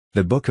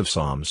The Book of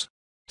Psalms.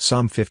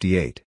 Psalm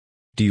 58.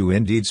 Do you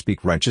indeed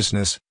speak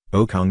righteousness,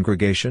 O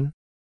congregation?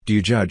 Do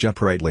you judge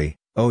uprightly,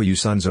 O you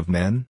sons of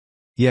men?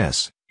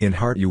 Yes, in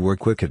heart you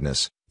work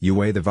wickedness, you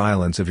weigh the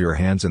violence of your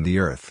hands in the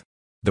earth.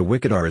 The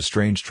wicked are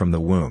estranged from the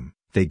womb,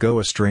 they go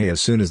astray as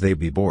soon as they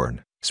be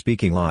born,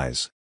 speaking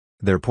lies.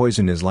 Their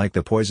poison is like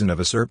the poison of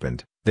a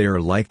serpent, they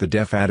are like the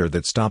deaf adder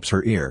that stops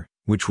her ear,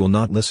 which will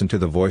not listen to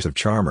the voice of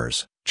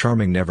charmers,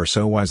 charming never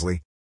so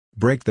wisely.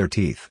 Break their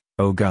teeth,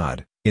 O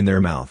God, in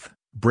their mouth,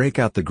 break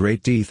out the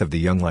great teeth of the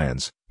young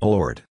lions, O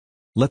Lord.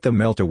 Let them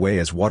melt away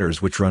as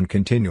waters which run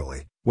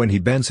continually. When he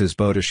bends his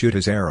bow to shoot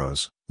his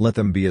arrows, let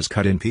them be as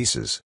cut in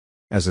pieces.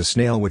 As a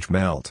snail which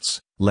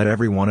melts, let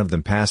every one of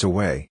them pass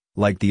away,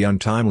 like the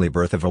untimely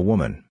birth of a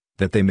woman,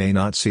 that they may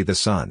not see the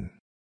sun.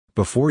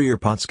 Before your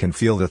pots can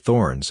feel the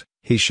thorns,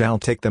 he shall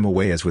take them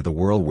away as with a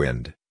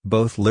whirlwind,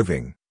 both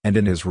living, and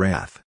in his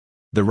wrath.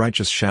 The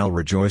righteous shall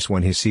rejoice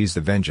when he sees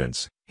the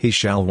vengeance, he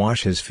shall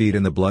wash his feet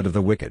in the blood of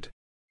the wicked.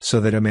 So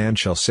that a man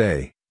shall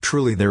say,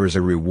 truly there is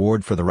a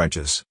reward for the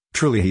righteous,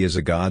 truly he is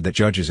a God that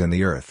judges in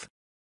the earth.